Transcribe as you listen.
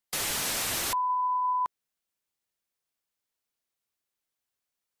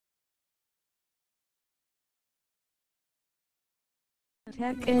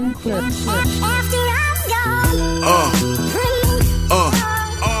Tech and clips.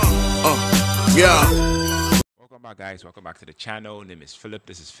 Yeah. Welcome back, guys. Welcome back to the channel. Name is Philip.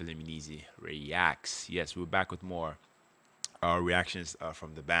 This is Philiminizzyvlogs. Yes, we're back with more reactions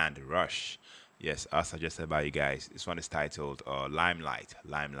from the band Rush. Yes, as suggested by you guys. This one is titled Limelight.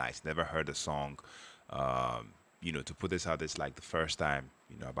 Limelight. Never heard the song. You know, to put this out, it's like the first time,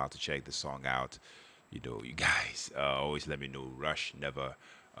 you know, about to check the song out. You know, you guys always let me know Rush never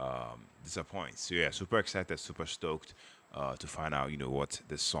disappoints. So yeah, super excited, super stoked to find out, you know, what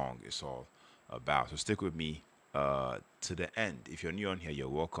this song is all about. So stick with me to the end. If you're new on here, you're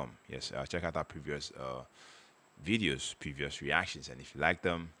welcome. Yes, check out our previous videos, previous reactions, and if you like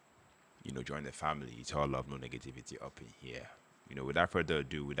them, you know, join the family. It's all love, no negativity up in here. You know, without further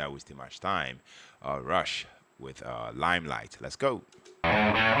ado, without wasting much time, Rush with Limelight. Let's go.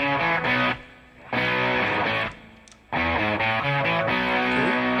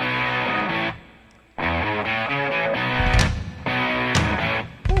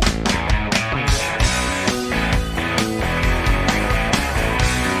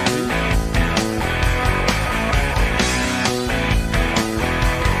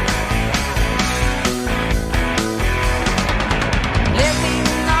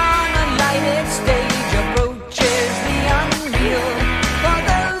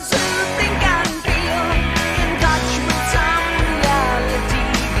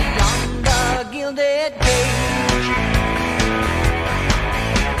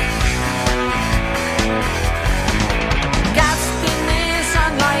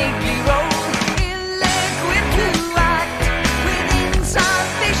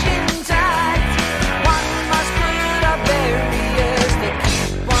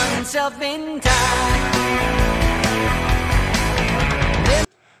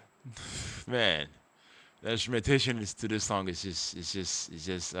 Man, the instrumentation to this song is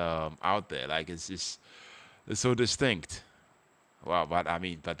just out there. Like it's so distinct. Wow, but I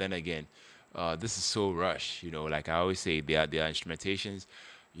mean, but then again, this is so Rush. You know, like I always say, their instrumentations,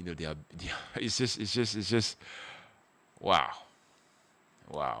 you know, it's just wow.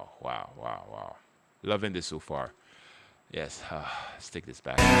 Loving this so far. Yes, let's take this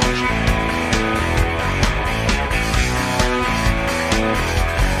back.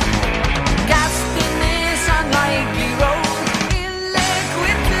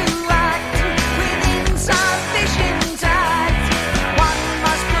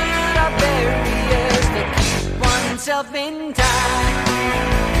 Intact.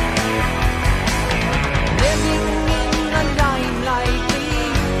 Living in the limelight, the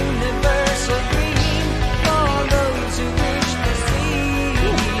universal dream for those who wish to see.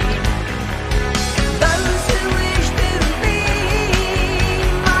 Those who wish to be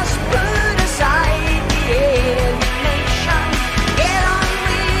must put aside the alienation. Get on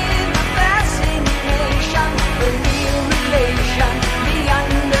with the fascination, the real relation, the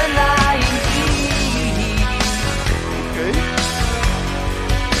underlying key. Okay.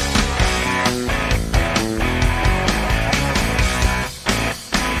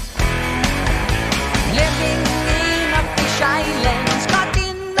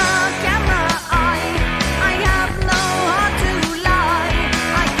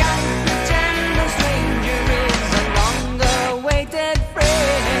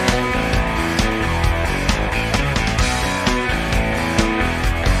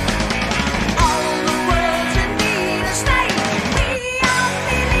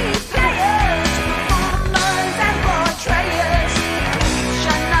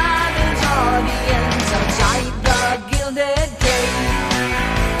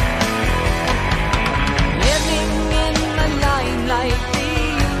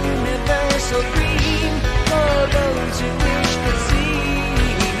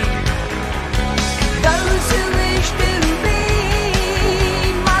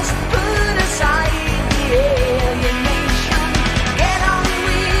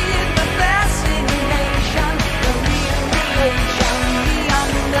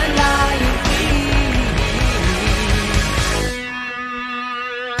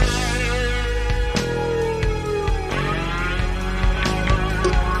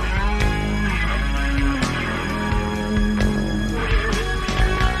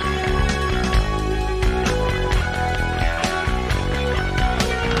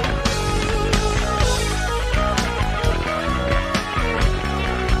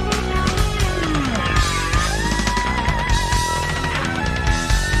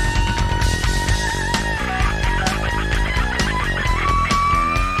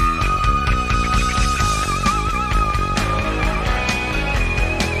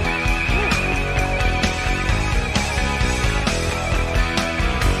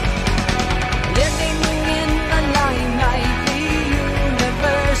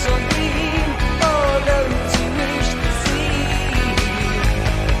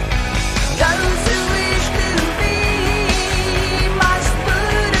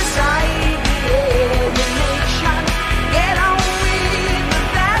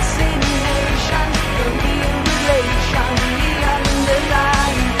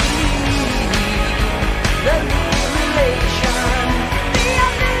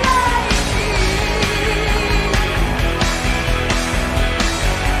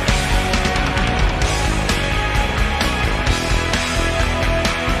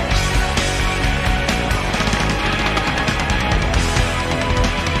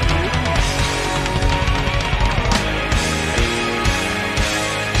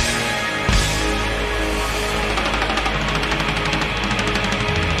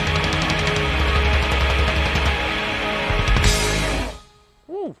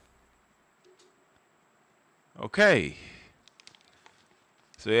 Okay.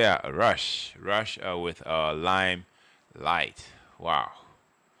 So yeah, Rush with Limelight. Wow,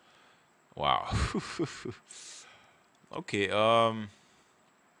 wow. Okay. I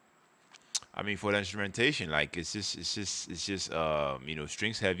mean, for the instrumentation, like it's just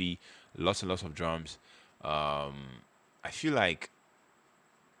strings heavy, lots and lots of drums. Um, I feel like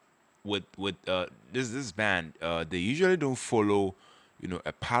with this band, they usually don't follow,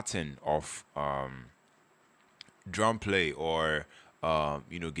 a pattern of drum play or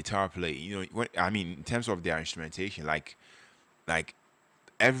guitar play. I mean, in terms of their instrumentation, like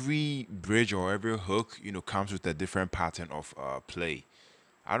every bridge or every hook, comes with a different pattern of play.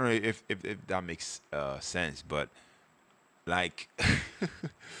 I don't know if that makes sense, but like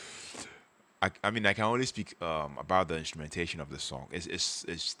I mean, I can only speak about the instrumentation of the song.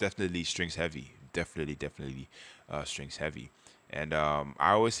 It's definitely strings heavy, definitely strings heavy, and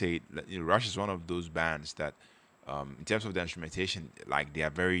I always say that, Rush is one of those bands that, in terms of the instrumentation, like they are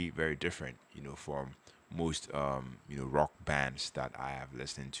very different, from most rock bands that I have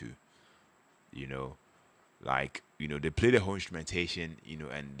listened to. You know, like they play the whole instrumentation,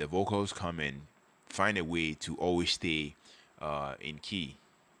 and the vocals come in, find a way to always stay in key.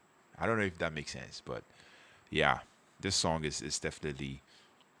 I don't know if that makes sense, but yeah, this song is definitely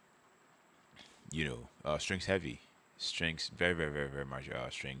strings heavy, strings very much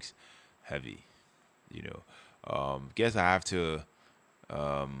strings heavy. You guess I have to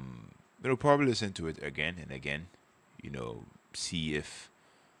probably listen to it again and again. See if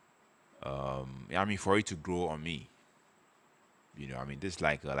I mean, for it to grow on me. I mean, this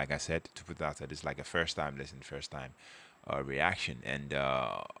like I said, to put that, this is like a first time listen, first time reaction, and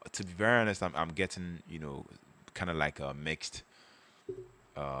to be very honest, I'm getting kind of like a mixed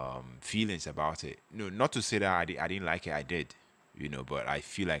feelings about it. Not to say that I didn't like it, I did, but I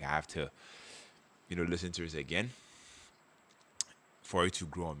feel like I have to listen to it again for it to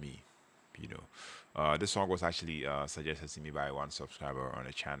grow on me. You know, this song was actually suggested to me by one subscriber on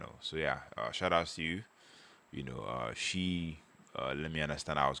the channel. So yeah, shout outs to you. She let me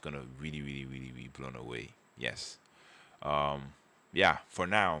understand I was gonna really be blown away. Yes. Yeah. For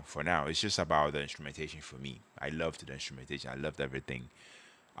now, it's just about the instrumentation for me. I loved the instrumentation. I loved everything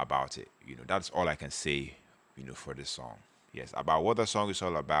about it. That's all I can say. For this song. Yes, about what the song is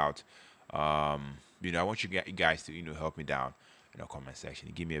all about. I want you guys to help me down in the comment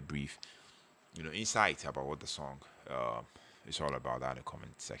section. Give me a brief insight about what the song is all about down in the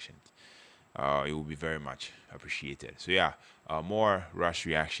comment section. It will be very much appreciated. So yeah, more Rush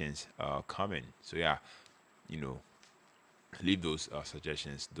reactions coming. So yeah, you know, leave those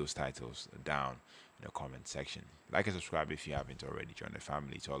suggestions, those titles down in the comment section. Like and subscribe if you haven't already. Join the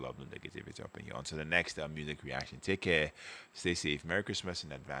family. It's all love, no negativity up in here. Until the next music reaction. Take care. Stay safe. Merry Christmas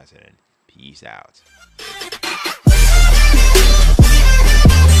in advance and peace out.